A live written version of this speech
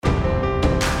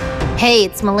Hey,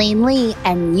 it's Melaine Lee,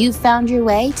 and you found your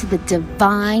way to the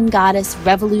Divine Goddess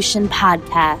Revolution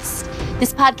podcast.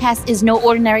 This podcast is no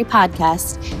ordinary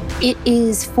podcast. It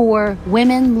is for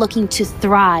women looking to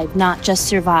thrive, not just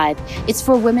survive. It's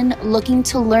for women looking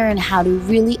to learn how to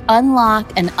really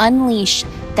unlock and unleash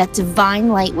that divine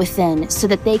light within so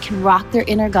that they can rock their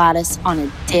inner goddess on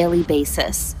a daily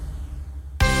basis.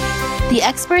 The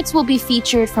experts will be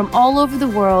featured from all over the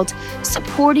world,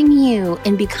 supporting you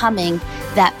in becoming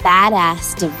that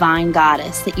badass divine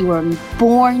goddess that you were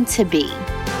born to be.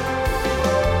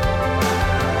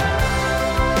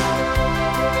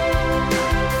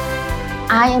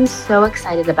 I am so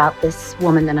excited about this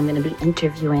woman that I'm going to be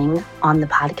interviewing on the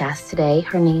podcast today.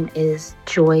 Her name is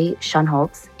Joy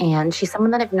Shunholtz, and she's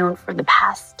someone that I've known for the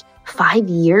past 5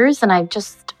 years, and I've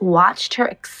just watched her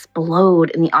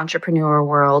explode in the entrepreneur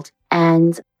world.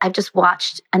 And I've just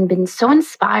watched and been so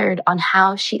inspired on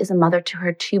how she is a mother to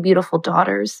her 2 beautiful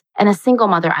daughters, and a single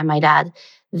mother, I might add,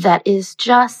 that is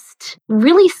just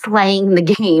really slaying the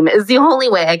game is the only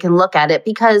way I can look at it,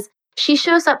 because she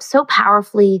shows up so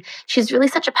powerfully. She's really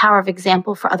such a power of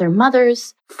example for other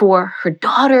mothers, for her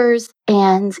daughters,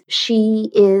 and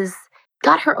she is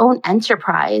got her own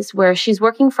enterprise where she's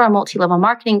working for a multi-level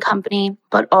marketing company,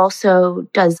 but also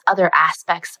does other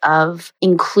aspects of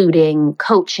including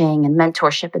coaching and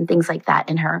mentorship and things like that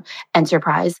in her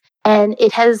enterprise. And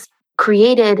it has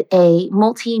created a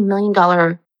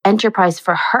multi-million-dollar enterprise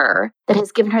for her that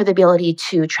has given her the ability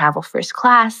to travel first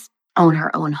class, own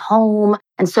her own home,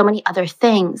 and so many other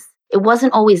things. It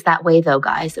wasn't always that way though,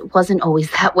 guys. It wasn't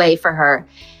always that way for her.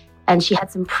 And she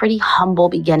had some pretty humble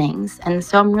beginnings. And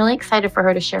so I'm really excited for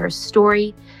her to share her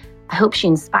story. I hope she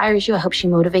inspires you. I hope she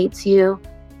motivates you.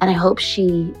 And I hope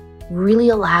she really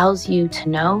allows you to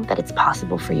know that it's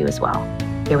possible for you as well.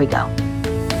 Here we go.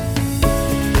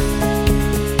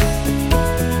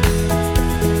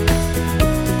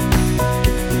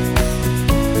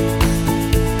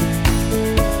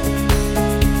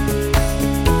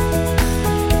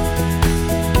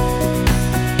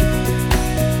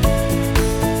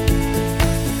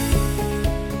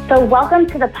 So welcome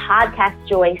to the podcast,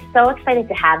 Joy. So excited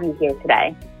to have you here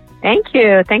today. Thank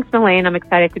you. Thanks, Melaine. I'm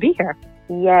excited to be here.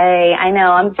 Yay. I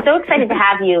know. I'm so excited to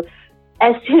have you.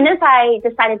 As soon as I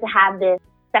decided to have this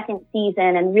second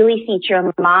season and really feature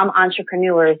mom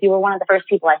entrepreneurs, you were one of the first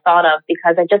people I thought of,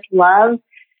 because I just love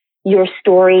your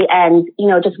story and,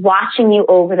 just watching you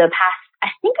over the past, I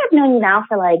think I've known you now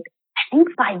for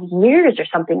 5 years or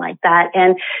something like that.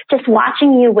 And just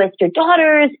watching you with your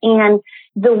daughters and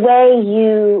the way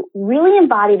you really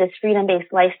embody this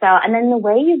freedom-based lifestyle, and then the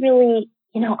way you really,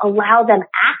 allow them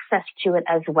access to it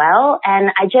as well.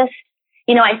 And I just,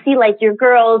 I see your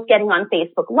girls getting on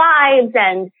Facebook Lives,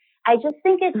 and I just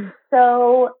think it's just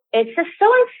so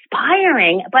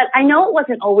inspiring. But I know it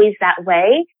wasn't always that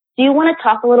way. Do you want to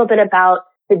talk a little bit about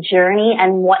the journey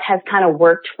and what has kind of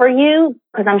worked for you?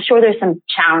 Because I'm sure there's some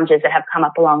challenges that have come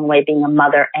up along the way being a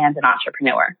mother and an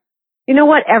entrepreneur. You know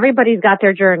what? Everybody's got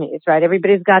their journeys, right?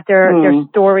 Everybody's got their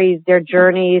stories, their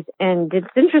journeys. And it's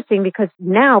interesting because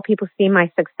now people see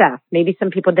my success. Maybe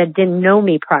some people that didn't know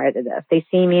me prior to this, they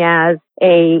see me as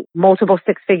a multiple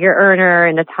 6-figure earner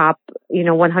in the top,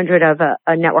 100 of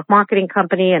a network marketing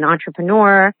company, an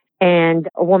entrepreneur, and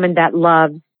a woman that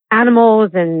loves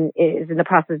animals and is in the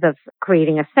process of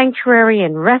creating a sanctuary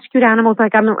and rescued animals.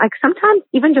 I'm sometimes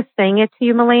even just saying it to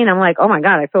you, Melaine, I'm like, oh my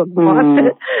God, I feel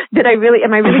exhausted. Am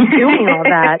I really doing all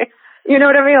that? You know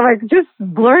what I mean? I'm just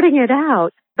blurting it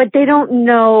out, but they don't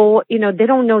know, they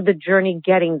don't know the journey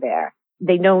getting there.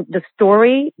 They know the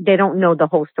story. They don't know the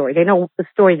whole story. They know the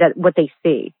story what they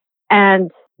see, and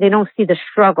they don't see the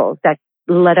struggles that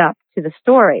led up to the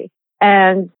story.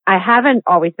 And I haven't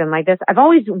always been like this. I've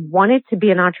always wanted to be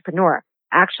an entrepreneur.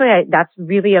 Actually,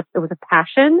 it was a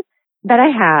passion that I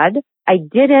had. I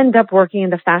did end up working in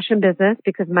the fashion business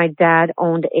because my dad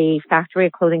owned a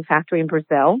clothing factory in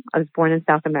Brazil. I was born in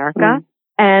South America.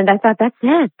 And I thought, that's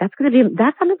it. I'm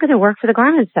going to work for the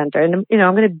Garment Center. And,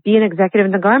 I'm going to be an executive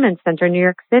in the Garment Center in New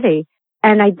York City.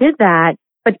 And I did that.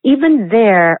 But even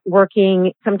there,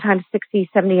 working sometimes 60,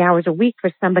 70 hours a week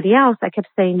for somebody else, I kept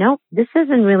saying, no, this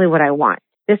isn't really what I want.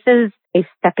 This is a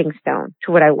stepping stone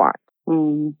to what I want.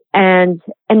 And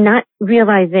not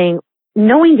realizing,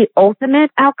 knowing the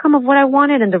ultimate outcome of what I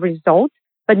wanted and the results,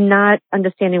 but not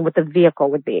understanding what the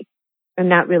vehicle would be and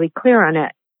not really clear on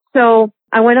it. So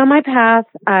I went on my path.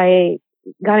 I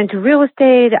got into real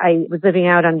estate. I was living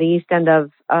out on the east end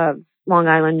of Long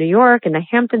Island, New York, in the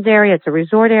Hamptons area. It's a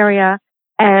resort area.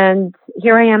 And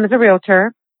here I am as a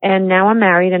realtor, and now I'm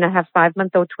married and I have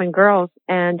 5-month-old twin girls,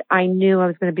 and I knew I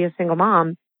was going to be a single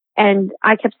mom. And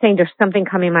I kept saying, there's something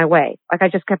coming my way. Like I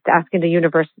just kept asking the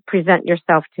universe, present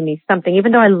yourself to me, something.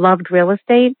 Even though I loved real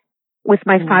estate with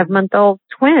my 5-month-old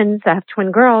twins, I have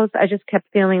twin girls, I just kept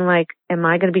feeling like, am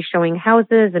I going to be showing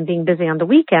houses and being busy on the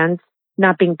weekends,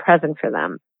 not being present for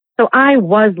them? So I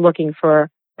was looking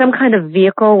for some kind of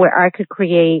vehicle where I could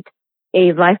create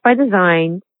a life by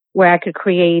design, where I could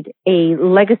create a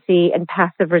legacy and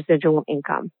passive residual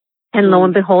income. And lo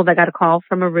and behold, I got a call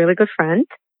from a really good friend,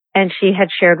 and she had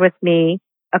shared with me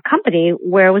a company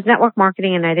where it was network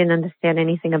marketing and I didn't understand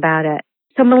anything about it.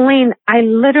 So Melaine, I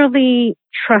literally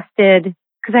trusted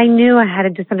because I knew I had to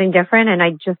do something different and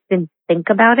I just didn't think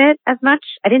about it as much.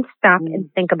 I didn't stop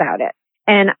and think about it.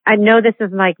 And I know this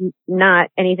is like not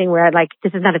anything where I'd like,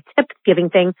 this is not a tip giving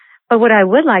thing, but what I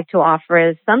would like to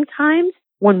offer is sometimes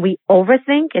when we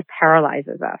overthink, it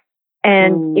paralyzes us.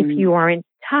 And if you are in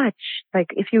touch, like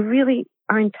if you really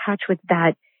are in touch with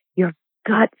that, your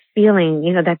gut feeling,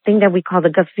 you know, that thing that we call the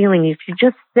gut feeling, if you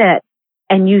just sit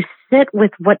and you sit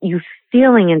with what you're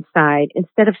feeling inside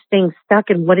instead of staying stuck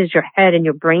in what is your head and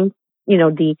your brain, you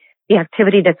know, the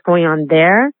activity that's going on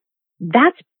there,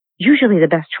 that's usually the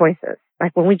best choices.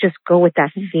 Like when we just go with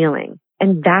that feeling.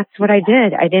 And that's what I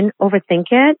did. I didn't overthink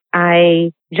it.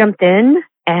 I jumped in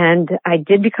and I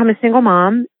did become a single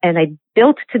mom and I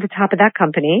built to the top of that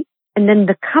company. And then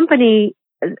the company,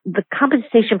 the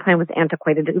compensation plan was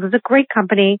antiquated. It was a great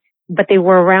company, but they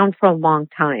were around for a long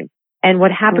time. And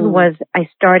what happened was I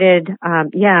started,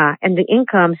 and the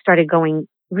income started going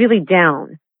really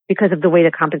down because of the way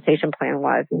the compensation plan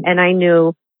was. And I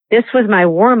knew this was my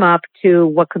warm up to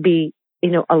what could be, you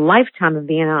know, a lifetime of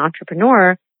being an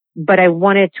entrepreneur, but I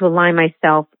wanted to align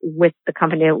myself with the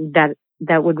company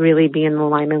that would really be in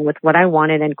alignment with what I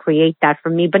wanted and create that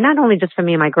for me, but not only just for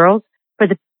me and my girls, for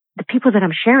the people that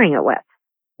I'm sharing it with.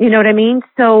 You know what I mean?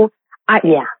 So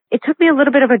it took me a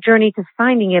little bit of a journey to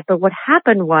finding it. But what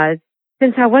happened was,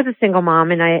 since I was a single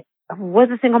mom and I was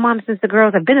a single mom since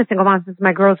I've been a single mom since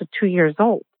my girls are 2 years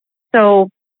old. So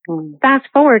fast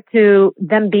forward to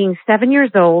them being 7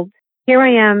 years old. Here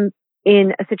I am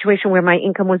in a situation where my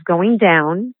income was going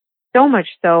down, so much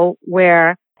so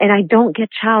and I don't get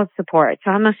child support.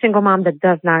 So I'm a single mom that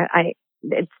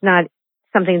it's not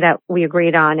something that we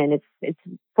agreed on, and it's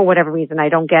for whatever reason, I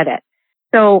don't get it.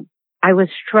 So I was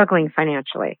struggling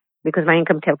financially because my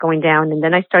income kept going down. And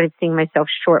then I started seeing myself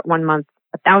short one month,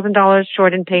 $1,000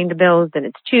 short in paying the bills. Then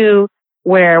it's two,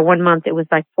 where one month it was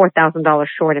like $4,000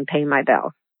 short in paying my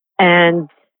bills. And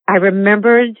I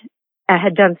remembered I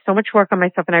had done so much work on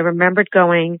myself, and I remembered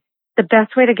going, the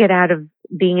best way to get out of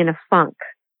being in a funk,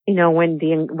 you know, when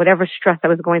whatever stress I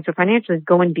was going through financially, is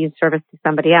go and be in service to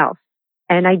somebody else.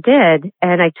 And I did.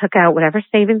 And I took out whatever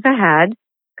savings I had.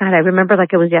 God, I remember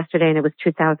like it was yesterday, and it was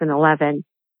 2011.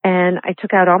 And I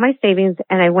took out all my savings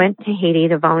and I went to Haiti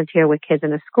to volunteer with kids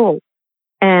in a school.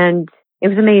 And it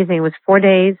was amazing. It was 4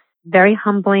 days, very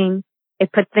humbling.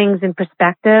 It put things in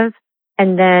perspective.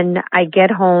 And then I get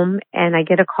home and I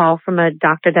get a call from a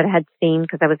doctor that I had seen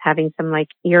because I was having some like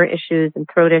ear issues and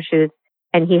throat issues.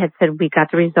 And he had said, we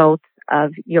got the results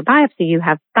of your biopsy. You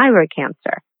have thyroid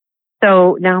cancer.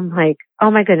 So now I'm like, oh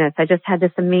my goodness, I just had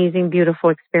this amazing, beautiful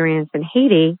experience in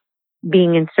Haiti,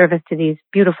 being in service to these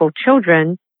beautiful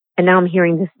children. And now I'm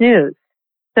hearing this news.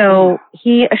 So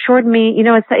he assured me, you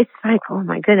know, it's like, oh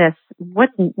my goodness, what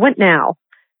now?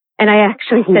 And I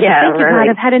actually said, thank you, God,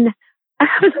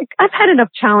 I've had enough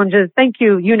challenges. Thank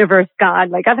you, universe, God.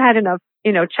 Like I've had enough,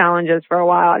 you know, challenges for a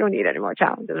while. I don't need any more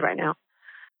challenges right now.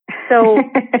 So,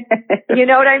 you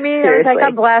know what I mean? Seriously. I was like,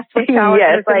 I'm blessed with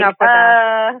challenges. Yes, enough with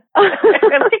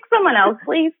that. Pick someone else,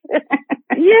 please.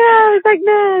 Yeah, I was like,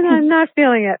 man, I'm not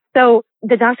feeling it. So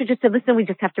the doctor just said, listen, we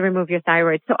just have to remove your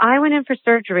thyroid. So I went in for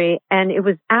surgery, and it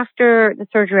was after the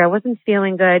surgery, I wasn't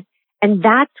feeling good. And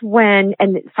that's when,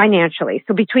 and financially,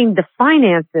 so between the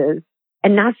finances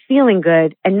and not feeling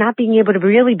good and not being able to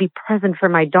really be present for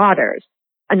my daughters,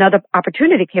 another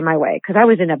opportunity came my way because I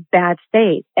was in a bad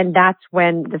state. And that's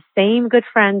when the same good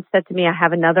friend said to me, I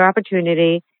have another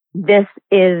opportunity. This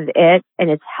is it. And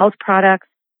it's health products.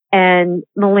 And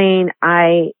Melaine,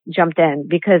 I jumped in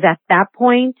because at that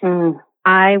point,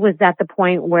 I was at the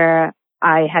point where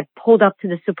I had pulled up to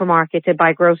the supermarket to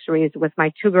buy groceries with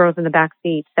my two girls in the back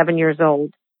seat, 7 years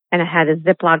old. And I had a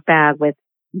Ziploc bag with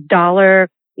 $5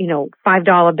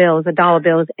 bills, $1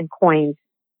 bills and coins,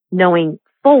 knowing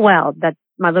full well that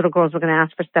my little girls were going to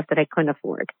ask for stuff that I couldn't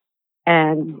afford.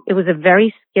 And it was a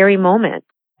very scary moment.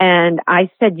 And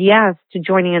I said yes to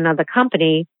joining another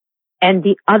company, and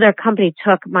the other company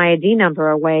took my ID number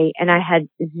away, and I had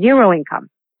zero income.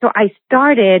 So I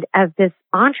started as this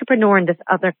entrepreneur in this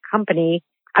other company.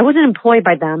 I wasn't employed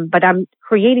by them, but I'm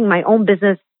creating my own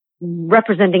business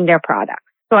representing their products.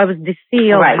 So I was the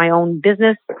CEO of my own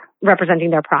business representing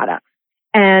their products.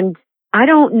 And I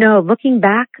don't know, looking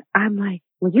back, I'm like,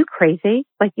 were you crazy?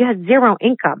 Like you had zero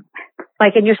income.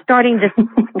 Like, and you're starting this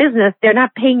business. They're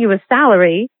not paying you a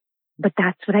salary, but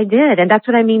that's what I did. And that's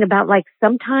what I mean about like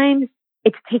sometimes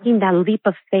it's taking that leap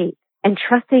of faith and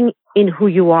trusting in who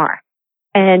you are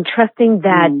and trusting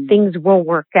that things will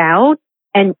work out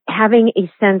and having a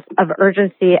sense of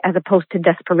urgency as opposed to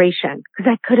desperation.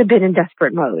 Because I could have been in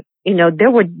desperate mode. You know,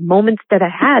 there were moments that I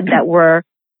had that were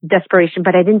desperation,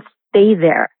 but I didn't stay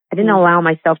there. I didn't allow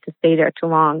myself to stay there too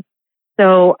long.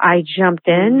 So I jumped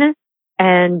in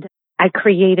and I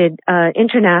created an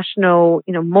international,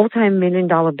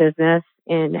 multi-million-dollar business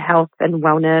in health and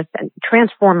wellness and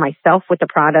transformed myself with the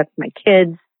product, my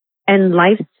kids. And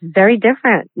life's very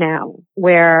different now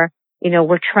where,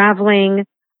 we're traveling.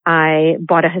 I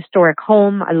bought a historic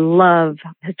home. I love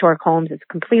historic homes. It's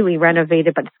completely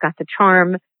renovated, but it's got the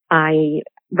charm. I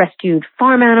rescued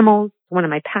farm animals, one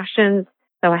of my passions.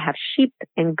 So I have sheep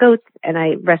and goats, and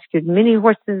I rescued mini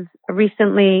horses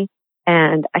recently,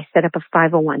 and I set up a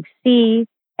 501c,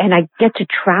 and I get to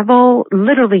travel,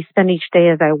 literally spend each day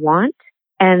as I want.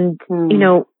 And,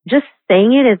 just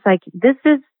saying it, it's like, this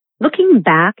is, looking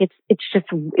back, it's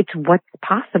what's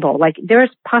possible. Like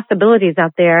there's possibilities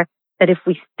out there that if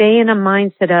we stay in a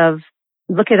mindset of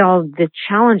look at all the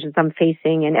challenges I'm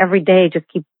facing and every day just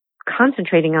keep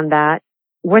concentrating on that,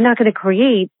 we're not going to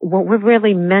create what we're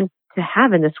really meant to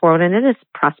have in this world. And it is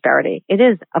prosperity. It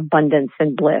is abundance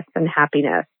and bliss and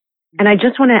happiness. And I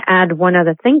just want to add one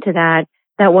other thing to that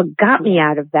what got me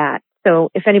out of that. So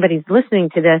if anybody's listening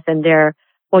to this and they're,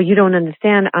 well, you don't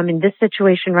understand, I'm in this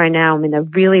situation right now. I'm in a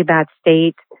really bad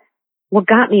state. What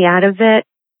got me out of it,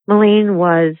 Melaine,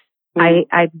 was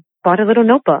I bought a little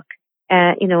notebook,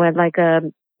 at like a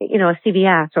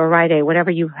CVS or a Rite Aid, whatever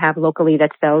you have locally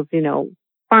that sells,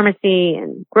 pharmacy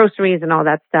and groceries and all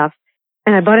that stuff.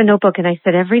 And I bought a notebook and I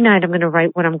said, every night I'm going to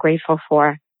write what I'm grateful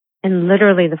for. And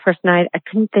literally the first night I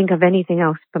couldn't think of anything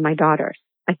else but my daughters.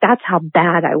 Like that's how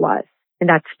bad I was in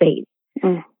that state.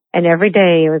 And every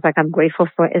day it was like, I'm grateful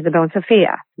for Isabel and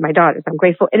Sophia, my daughters. I'm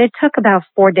grateful. And it took about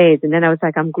 4 days. And then I was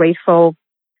like, I'm grateful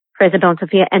for Isabel and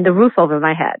Sophia and the roof over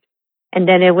my head. And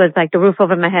then it was like the roof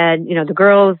over my head, the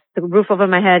girls, the roof over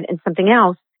my head and something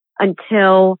else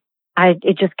until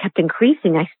it just kept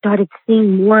increasing. I started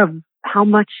seeing more of how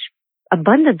much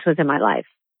abundance was in my life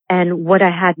and what I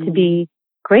had to be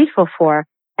grateful for.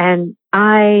 And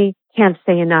I can't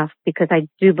say enough because I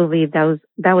do believe that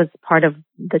was part of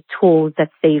the tools that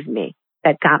saved me,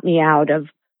 that got me out of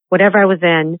whatever I was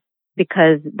in,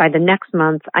 because by the next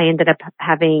month I ended up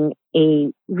having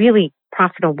a really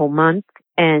profitable month.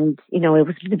 And, it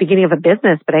was the beginning of a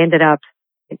business, but I ended up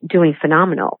doing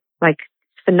phenomenal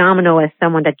as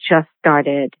someone that just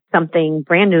started something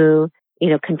brand new,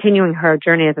 continuing her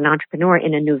journey as an entrepreneur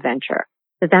in a new venture.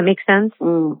 Does that make sense?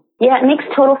 Yeah, it makes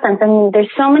total sense. I mean, there's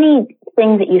so many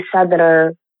things that you said that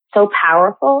are so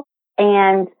powerful.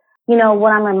 And,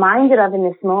 what I'm reminded of in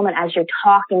this moment as you're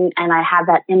talking, and I have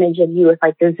that image of you with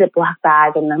like the Ziploc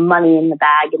bag and the money in the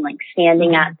bag and like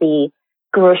standing at the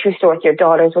grocery store with your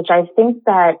daughters, which I think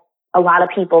that a lot of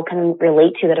people can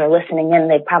relate to that are listening in.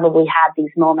 They probably had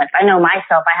these moments. I know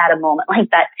myself, I had a moment like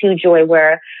that too, Joy,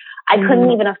 where I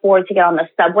couldn't even afford to get on the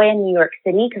subway in New York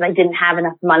City because I didn't have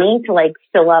enough money to like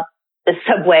fill up the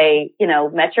subway,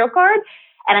 Metro card.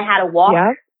 And I had to walk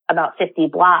about 50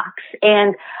 blocks.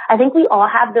 And I think we all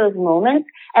have those moments.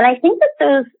 And I think that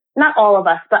those, not all of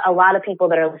us, but a lot of people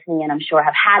that are listening in, I'm sure,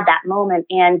 have had that moment.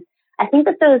 And I think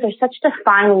that those are such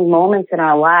defining moments in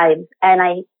our lives. And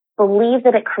I believe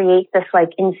that it creates this like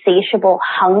insatiable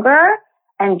hunger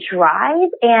and drive.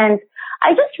 And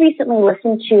I just recently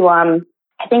listened to,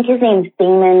 I think his name's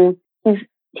Damon.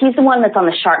 He's the one that's on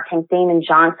the Shark Tank, Damon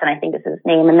Johnson, I think is his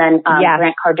name. And then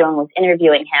Grant Cardone was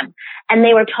interviewing him. And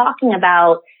they were talking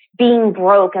about being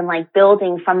broke and like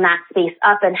building from that space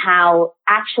up and how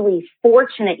actually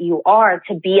fortunate you are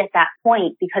to be at that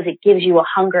point because it gives you a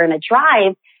hunger and a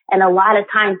drive. And a lot of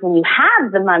times when you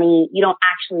have the money, you don't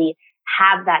actually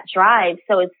have that drive.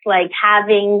 So it's like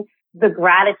having the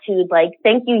gratitude, like,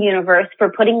 thank you, universe,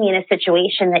 for putting me in a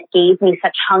situation that gave me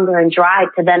such hunger and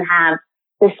drive to then have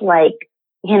this like,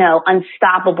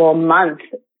 unstoppable month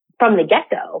from the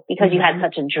get-go because you had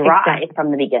such a drive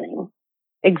from the beginning.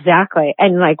 Exactly.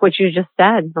 And like what you just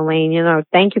said, Melaine,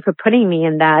 thank you for putting me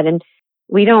in that. And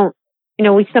we don't,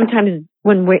 we sometimes,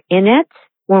 when we're in it,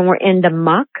 when we're in the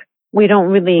muck, we don't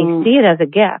really see it as a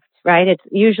gift, right? It's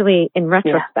usually in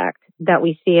retrospect that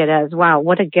we see it as, wow,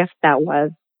 what a gift that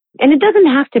was. And it doesn't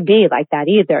have to be like that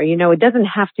either. It doesn't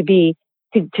have to be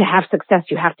to have success,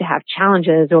 you have to have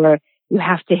challenges or you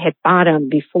have to hit bottom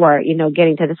before,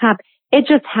 getting to the top. It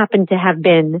just happened to have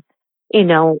been,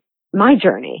 my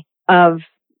journey of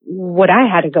what I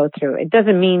had to go through. It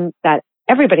doesn't mean that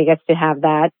everybody gets to have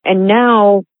that. And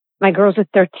now my girls are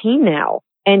 13 now,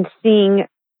 and seeing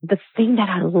the thing that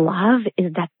I love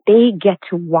is that they get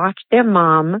to watch their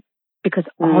mom, because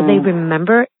all they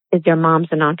remember is their mom's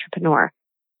an entrepreneur.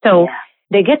 So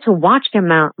they get to watch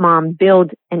their mom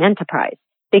build an enterprise.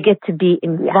 They get to be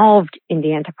involved in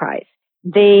the enterprise.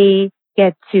 They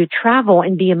get to travel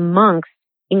and be amongst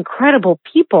incredible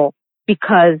people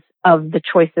because of the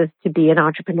choices to be an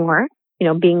entrepreneur,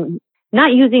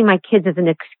 not using my kids as an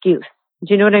excuse.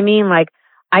 Do you know what I mean? Like,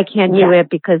 I can't do it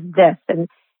because this. And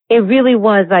it really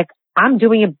was like, I'm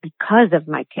doing it because of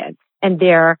my kids. And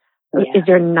is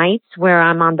there nights where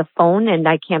I'm on the phone and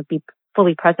I can't be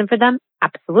fully present for them?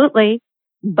 Absolutely.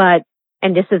 But,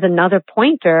 and this is another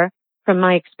pointer from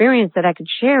my experience that I could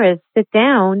share, is sit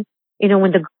down,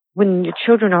 when your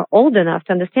children are old enough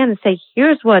to understand and say,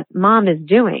 here's what mom is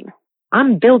doing.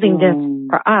 I'm building this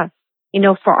for us,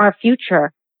 for our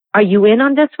future. Are you in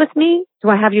on this with me? Do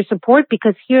I have your support?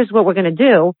 Because here's what we're going to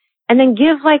do. And then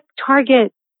give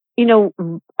target,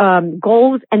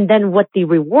 goals, and then what the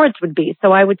rewards would be.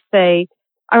 So I would say,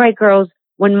 all right, girls,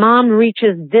 when mom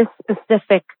reaches this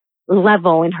specific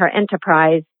level in her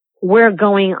enterprise, we're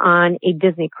going on a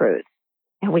Disney cruise.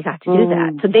 And we got to do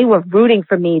that. So they were rooting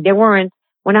for me. They weren't,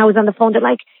 when I was on the phone, they're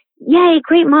like, yay,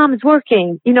 great, mom, it's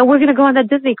working. We're going to go on that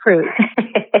Disney cruise.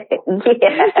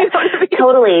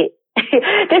 Totally.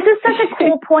 This is such a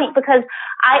cool point, because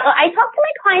I talk to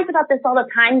my clients about this all the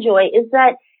time, Joy, is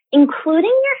that including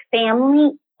your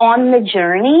family on the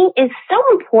journey is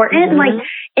so important. Like,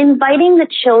 inviting the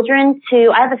children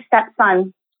I have a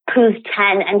stepson who's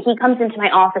 10, and he comes into my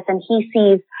office and he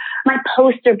sees my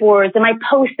poster boards and my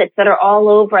Post-its that are all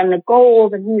over and the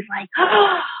goals. And he's like,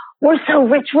 oh, we're so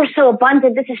rich. We're so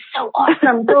abundant. This is so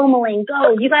awesome. Go, Melaine,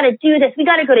 go. You got to do this. We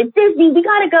got to go to Disney. We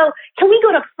got to go. Can we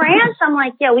go to France? I'm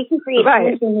like, yeah, we can create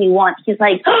anything we want. He's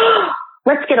like, oh,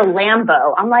 let's get a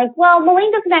Lambo. I'm like, well,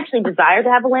 Melaine doesn't actually desire to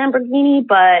have a Lamborghini,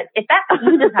 but if that's what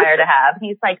you desire to have,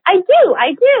 he's like, I do.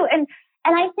 And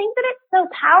I think that it's so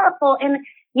powerful. And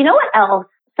you know what else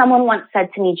someone once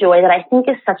said to me, Joy, that I think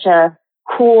is such a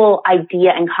cool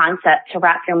idea and concept to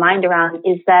wrap your mind around,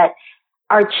 is that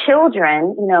our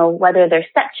children, whether they're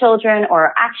stepchildren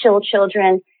or actual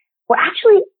children,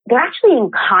 they're actually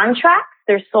in contracts.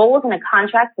 Their soul's in a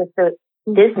contract with the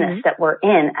business that we're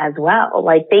in as well.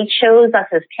 Like, they chose us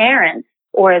as parents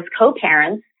or as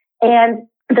co-parents, and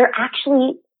they're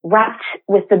actually wrapped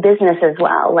with the business as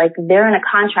well. Like, they're in a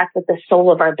contract with the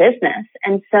soul of our business.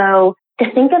 And so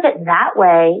to think of it that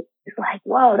way is like,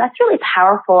 whoa, that's really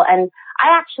powerful. And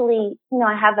I actually,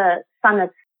 I have a son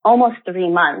that's almost 3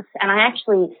 months, and I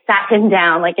actually sat him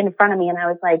down in front of me, and I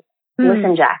was like,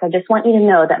 listen, Jack, I just want you to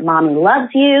know that mommy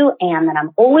loves you and that I'm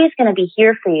always going to be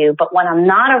here for you. But when I'm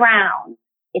not around,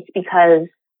 it's because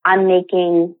I'm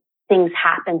making things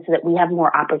happen so that we have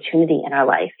more opportunity in our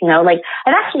life.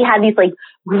 I've actually had these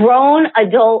grown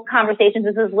adult conversations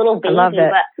with this little baby,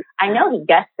 but I know he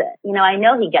gets it. I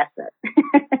know he gets it.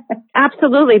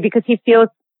 Absolutely, because he feels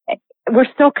we're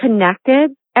still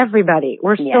connected. Everybody,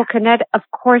 we're still connected. Of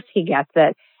course he gets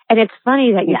it. And it's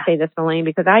funny that you say this, Melaine,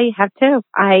 because I have too.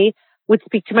 I would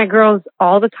speak to my girls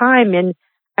all the time. And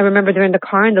I remember they're in the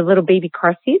car in the little baby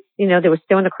car seats. They were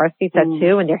still in the car seats at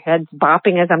 2, and their heads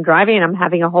bopping as I'm driving, and I'm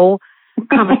having a whole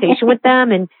conversation with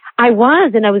them. And I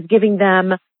was giving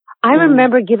them, I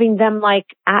remember giving them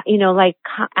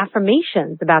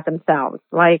affirmations about themselves.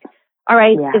 Like, all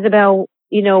right, Isabel,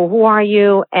 who are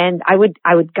you? And I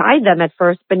would guide them at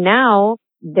first, but now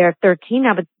they're 13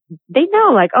 now, but they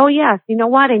know, oh yes, you know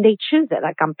what? And they choose it.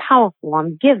 I'm powerful,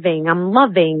 I'm giving, I'm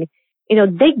loving,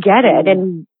 they get it.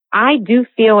 And I do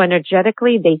feel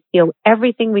energetically, they feel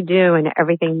everything we do and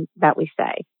everything that we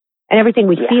say and everything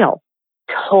we feel.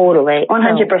 Totally.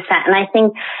 100%. And I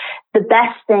think the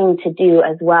best thing to do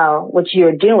as well, which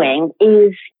you're doing,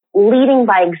 is leading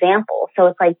by example. So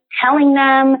it's telling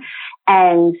them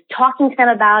and talking to them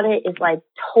about it is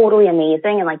totally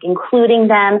amazing, and including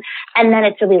them. And then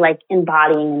it's really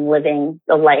embodying and living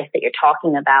the life that you're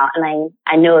talking about. And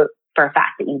I know for a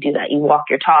fact that you do that. You walk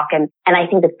your talk. And I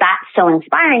think that that's so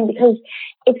inspiring, because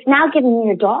it's now giving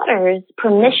your daughters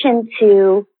permission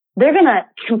to, they're going to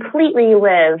completely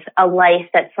live a life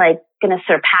that's going to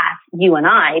surpass you and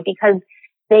I, because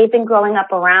they've been growing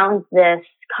up around this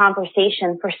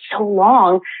conversation for so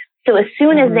long. So as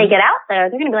soon as they get out there,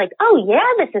 they're going to be like, oh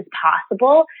yeah, this is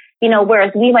possible.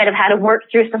 Whereas we might have had to work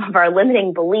through some of our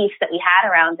limiting beliefs that we had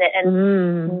around it.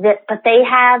 And but they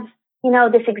have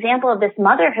this example of this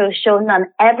mother who's shown them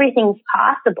everything's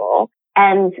possible.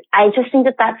 And I just think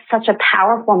that that's such a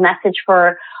powerful message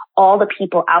for all the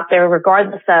people out there,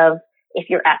 regardless of if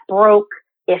you're at broke,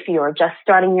 if you're just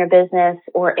starting your business,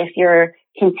 or if you're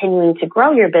continuing to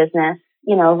grow your business,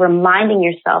 reminding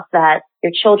yourself that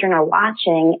your children are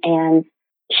watching and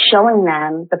showing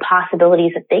them the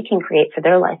possibilities that they can create for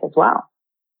their life as well.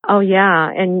 Oh,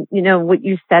 yeah. And, what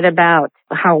you said about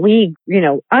how we,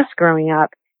 us growing up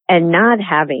and not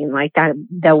having like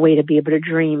that way to be able to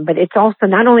dream, but it's also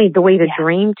not only the way to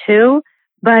dream too,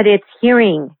 but it's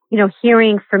hearing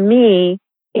for me,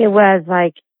 it was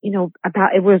like,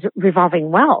 it was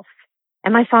revolving wealth.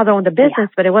 And my father owned a business,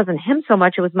 but it wasn't him so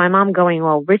much. It was my mom going,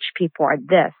 well, rich people are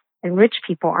this and rich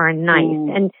people are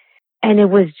nice. And it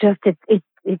was just,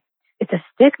 it's a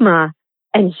stigma.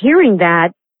 And hearing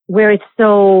that where it's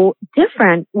so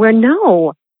different, where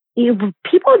people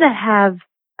that have,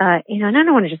 and I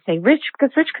don't want to just say rich,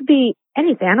 because rich could be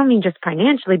anything. I don't mean just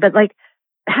financially, but like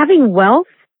having wealth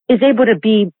is able to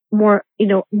be more,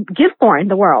 give more in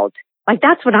the world. Like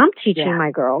that's what I'm teaching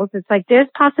my girls. It's like there's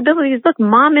possibilities. Look,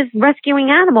 mom is rescuing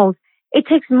animals. It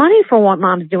takes money for what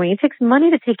mom's doing. It takes money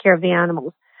to take care of the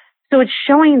animals. So it's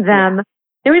showing them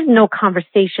there is no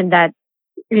conversation that,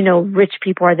 rich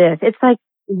people are this. It's like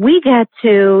we get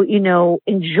to,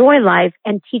 enjoy life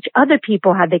and teach other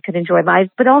people how they could enjoy life,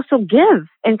 but also give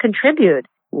and contribute.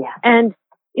 Yeah. And,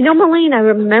 Malene, I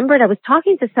remembered I was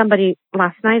talking to somebody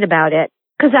last night about it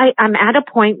because I'm at a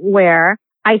point where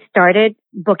I started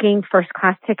booking first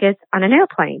class tickets on an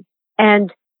airplane.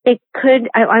 And I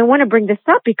want to bring this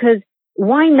up because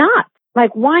why not?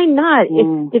 Like, why not?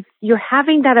 If you're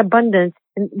having that abundance,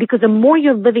 because the more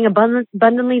you're living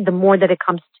abundantly, the more that it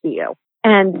comes to you.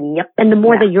 And the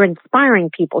more that you're inspiring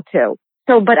people to.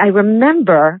 So, but I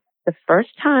remember the first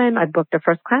time I booked a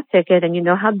first class ticket and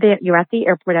how you're at the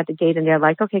airport at the gate and they're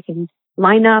like, okay, can you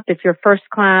line up if you're first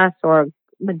class or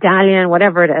medallion,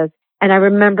 whatever it is. And I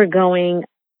remember going,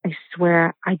 I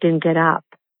swear I didn't get up.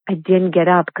 I didn't get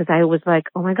up because I was like,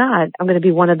 oh my God, I'm going to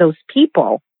be one of those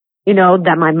people,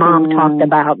 that my mom talked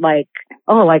about, like,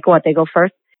 oh, like what, they go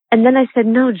first? And then I said,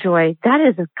 no, Joy, that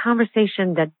is a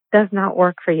conversation that does not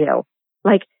work for you.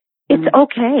 Like, it's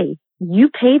okay. You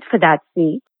paid for that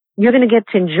seat. You're going to get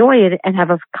to enjoy it and have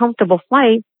a comfortable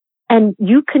flight. And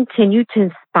you continue to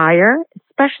inspire,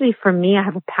 especially for me, I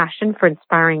have a passion for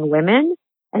inspiring women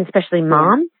and especially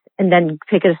moms. And then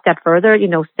take it a step further,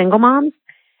 single moms.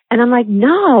 And I'm like,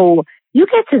 no, you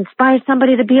get to inspire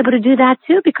somebody to be able to do that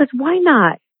too, because why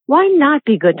not? Why not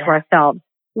be good to ourselves?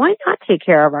 Why not take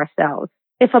care of ourselves?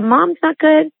 If a mom's not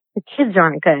good, the kids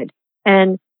aren't good.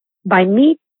 And by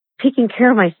me taking care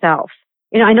of myself,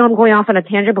 I know I'm going off on a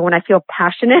tangent, but when I feel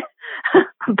passionate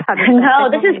about it.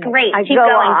 No, this is great. Keep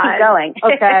going.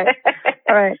 Okay.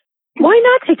 All right. Why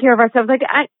not take care of ourselves? Like,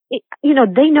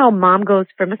 they know mom goes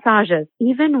for massages.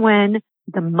 Even when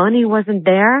the money wasn't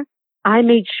there, I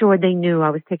made sure they knew I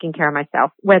was taking care of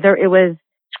myself, whether it was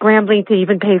scrambling to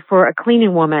even pay for a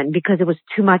cleaning woman because it was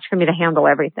too much for me to handle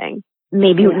everything.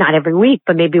 Maybe not every week,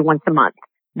 but maybe once a month.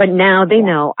 But now they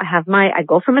know I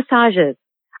go for massages.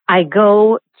 I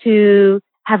go to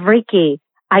have Reiki.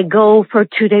 I go for a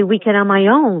 2-day weekend on my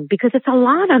own because it's a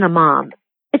lot on a mom.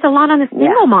 It's a lot on a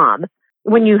single mom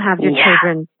when you have your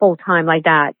children full time like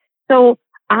that. So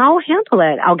I'll handle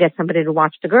it. I'll get somebody to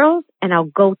watch the girls and I'll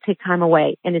go take time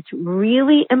away. And it's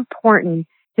really important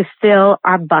to fill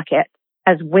our bucket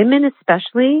as women,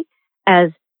 especially as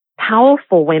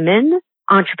powerful women,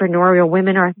 entrepreneurial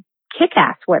women are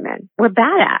kick-ass women. We're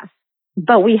badass,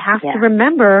 but we have to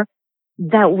remember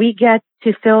that we get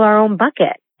to fill our own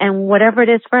bucket and whatever it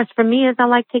is for us. For me, is I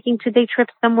like taking 2-day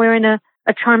trips somewhere in a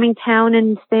charming town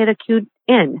and stay at a cute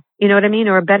inn. You know what I mean?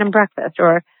 Or a bed and breakfast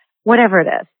or whatever it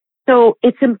is. So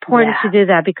it's important to do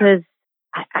that because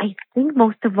I think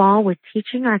most of all, we're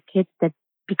teaching our kids that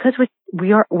because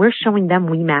we're showing them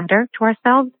we matter to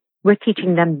ourselves, we're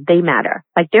teaching them they matter.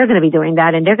 Like they're going to be doing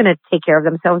that and they're going to take care of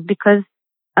themselves because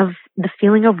of the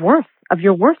feeling of worth, of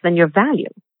your worth and your value.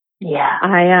 Yeah.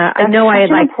 I know I had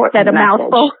said a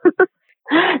mouthful.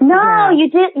 No, you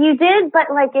did, but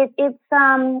like it's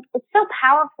so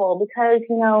powerful because,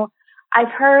 I've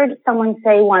heard someone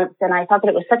say once, and I thought that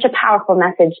it was such a powerful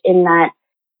message in that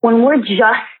when we're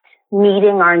just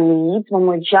meeting our needs, when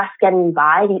we're just getting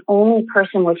by, the only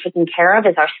person we're taking care of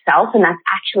is ourselves, and that's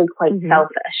actually quite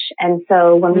selfish. And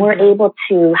so when we're able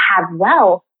to have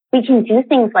wealth, we can do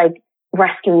things like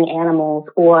rescuing animals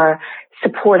or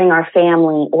supporting our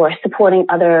family or supporting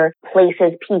other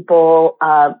places, people,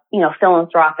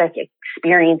 philanthropic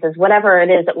experiences, whatever it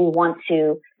is that we want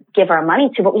to give our money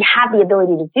to, but we have the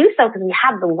ability to do so because we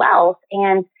have the wealth.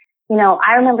 And,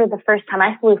 I remember the first time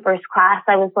I flew first class,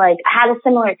 I was like, I had a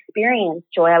similar experience,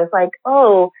 Joy. I was like,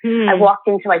 I walked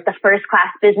into like the first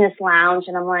class business lounge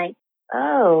and I'm like,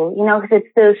 because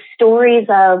it's those stories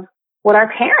of what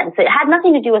our parents, it had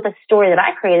nothing to do with a story that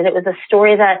I created. It was a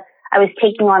story that I was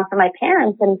taking on from my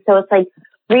parents. And so it's like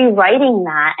rewriting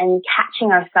that and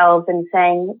catching ourselves and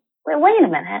saying, wait a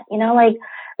minute, like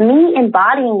me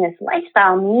embodying this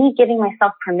lifestyle, me giving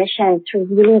myself permission to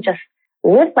really just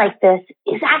live like this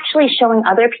is actually showing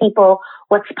other people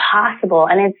what's possible.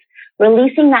 And it's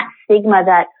releasing that stigma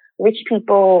that rich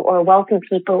people or wealthy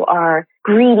people are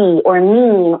greedy or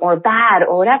mean or bad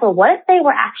or whatever. What if they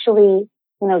were actually,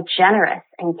 generous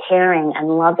and caring and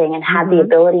loving and had the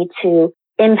ability to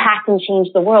impact and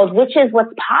change the world, which is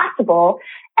what's possible.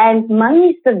 And money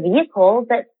is the vehicle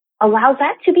that allows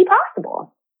that to be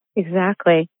possible.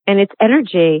 Exactly. And it's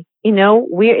energy,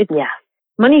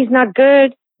 money's not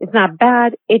good. It's not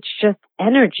bad. It's just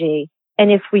energy.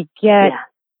 And if we get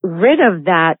rid of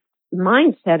that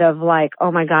mindset of like,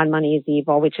 oh my God, money is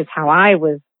evil, which is how I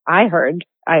heard,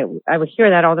 I would hear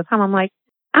that all the time. I'm like,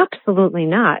 absolutely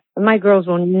not. My girls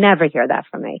will never hear that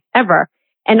from me, ever.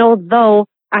 And although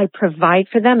I provide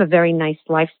for them a very nice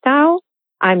lifestyle,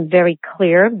 I'm very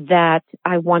clear that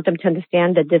I want them to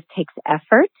understand that this takes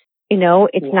effort.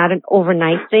 It's not an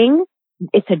overnight thing.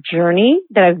 It's a journey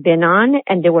that I've been on.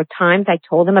 And there were times I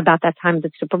told them about that time at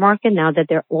the supermarket now that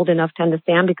they're old enough to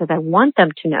understand, because I want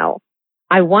them to know.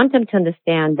 I want them to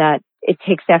understand that it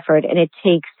takes effort and it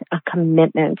takes a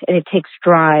commitment and it takes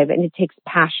drive and it takes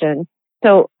passion.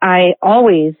 So I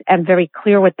always am very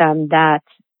clear with them that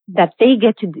they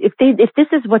get to, if this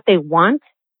is what they want,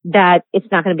 that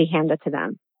it's not going to be handed to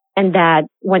them. And that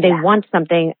when they want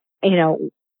something,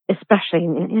 especially,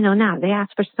 now they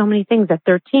ask for so many things at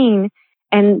 13.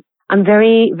 And I'm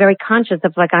very, very conscious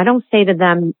of like, I don't say to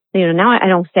them, now I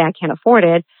don't say I can't afford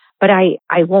it, but I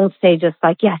won't say just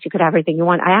like, yes, you could have everything you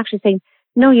want. I actually say,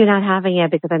 no, you're not having it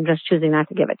because I'm just choosing not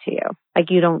to give it to you. Like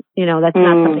you don't, that's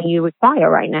not something you require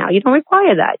right now. You don't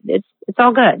require that. It's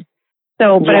all good.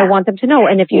 So, but I want them to know.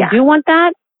 And if you do want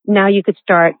that, now you could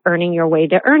start earning your way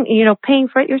to earn, paying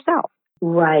for it yourself.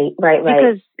 Right.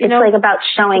 Because, it's like about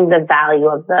showing the value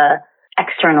of the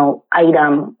external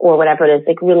item or whatever it is,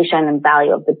 like really showing the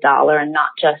value of the dollar and not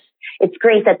just, it's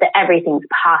great that everything's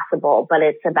possible, but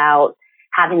it's about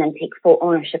having them take full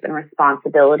ownership and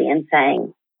responsibility and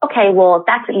saying, okay, well, if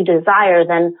that's what you desire,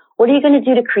 then what are you going to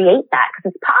do to create that?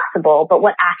 Because it's possible, but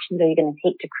what actions are you going to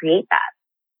take to create that?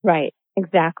 Right.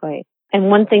 Exactly. And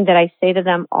one thing that I say to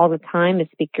them all the time is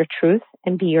speak your truth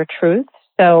and be your truth.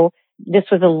 So this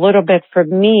was a little bit for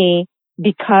me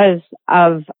because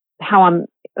of how I'm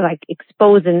like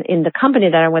exposed in the company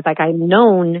that I'm with. Like I'm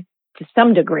known to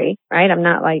some degree, right? I'm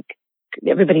not like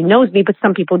everybody knows me, but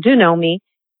some people do know me.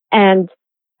 And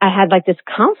I had like this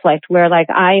conflict where like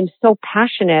I'm so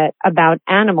passionate about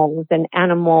animals and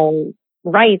animal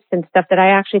rights and stuff that I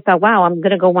actually thought, wow, I'm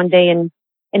going to go one day and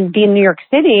be in New York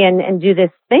City and do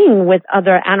this thing with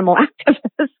other animal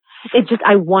activists.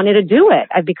 I wanted to do it.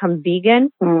 I've become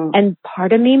vegan. And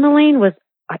part of me, Melaine, was,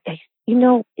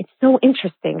 it's so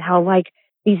interesting how like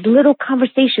these little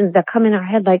conversations that come in our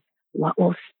head, like, what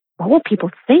will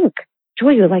people think?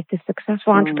 Joy, you're like this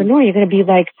successful entrepreneur. You're going to be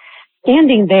like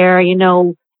standing there,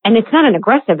 and it's not an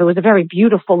aggressive. It was a very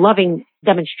beautiful, loving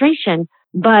demonstration.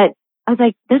 But I was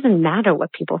like, doesn't matter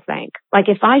what people think. Like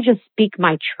if I just speak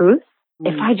my truth,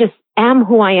 if I just am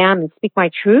who I am and speak my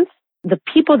truth, the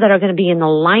people that are going to be in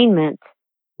alignment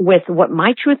with what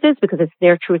my truth is, because it's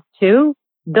their truth too,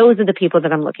 those are the people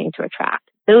that I'm looking to attract.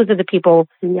 Those are the people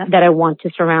that I want to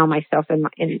surround myself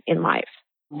in life.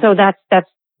 So this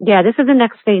is the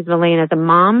next phase, Elaine, as a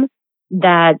mom,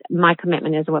 that my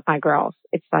commitment is with my girls.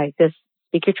 It's like this,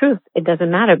 speak your truth. It doesn't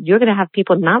matter. You're going to have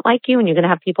people not like you and you're going to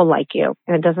have people like you,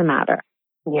 and it doesn't matter.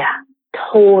 Yeah,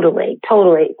 totally.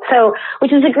 So,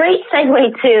 which is a great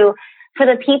segue to, for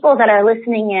the people that are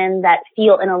listening in that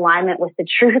feel in alignment with the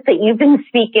truth that you've been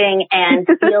speaking and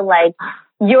feel like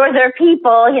you're their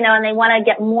people, and they want to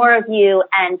get more of you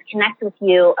and connect with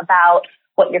you about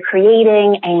what you're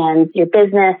creating and your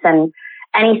business and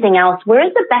anything else. Where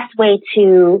is the best way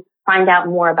to find out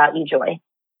more about you, Joy?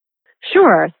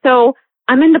 Sure. So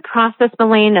I'm in the process,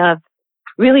 Melaine, of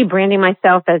really branding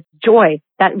myself as Joy.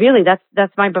 That's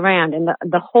my brand. And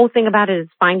the whole thing about it is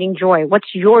finding joy.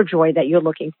 What's your joy that you're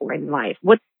looking for in life?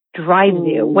 What drives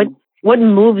you? What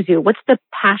moves you? What's the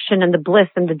passion and the bliss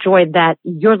and the joy that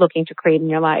you're looking to create in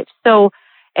your life? So,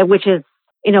 which is,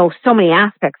 so many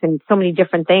aspects and so many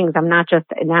different things. I'm not just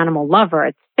an animal lover.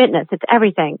 It's fitness. It's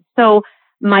everything. So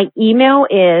my email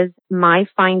is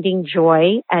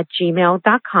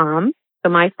myfindingjoy@gmail.com. So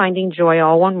myfindingjoy,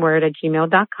 all one word, at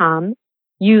gmail.com.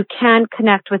 You can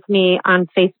connect with me on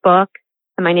Facebook.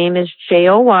 And my name is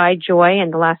Joy, Joy,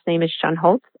 and the last name is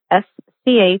Schonholz,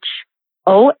 SCHONHOLZ.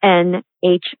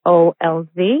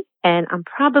 And I'm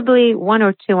probably 1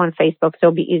 or 2 on Facebook, so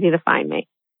it'll be easy to find me.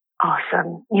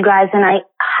 Awesome. You guys, and I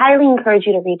highly encourage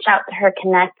you to reach out to her,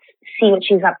 connect, see what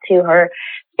she's up to. Her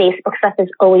Facebook stuff is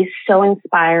always so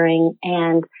inspiring.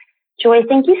 And Joy,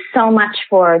 thank you so much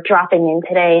for dropping in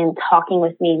today and talking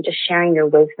with me and just sharing your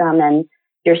wisdom and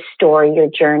your story, your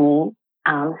journey.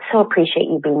 So appreciate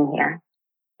you being here.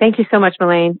 Thank you so much,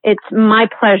 Melaine. It's my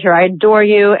pleasure. I adore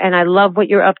you and I love what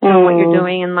you're up to and what you're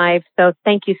doing in life. So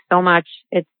thank you so much.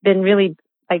 It's been really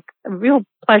like a real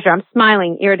pleasure. I'm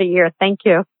smiling ear to ear. Thank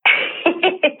you.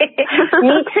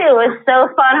 Me too. It's so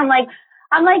fun. I'm like,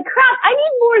 crap, I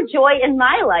need more joy in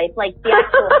my life, like the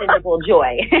actual physical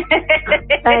joy.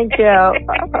 Thank you.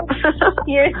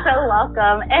 You're so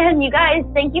welcome. And you guys,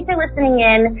 thank you for listening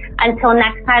in. Until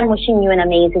next time, wishing you an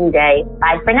amazing day.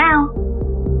 Bye for now.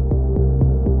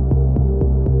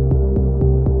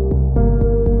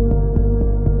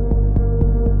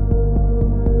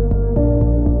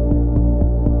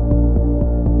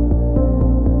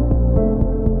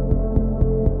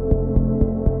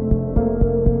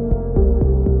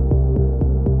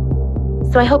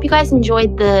 So I hope you guys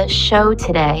enjoyed the show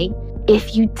today.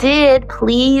 If you did,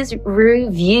 please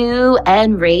review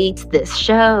and rate this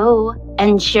show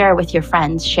and share with your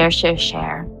friends.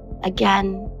 Share.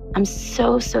 Again, I'm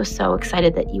so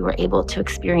excited that you were able to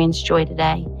experience joy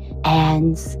today.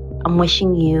 And I'm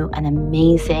wishing you an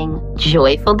amazing,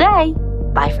 joyful day.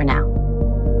 Bye for now.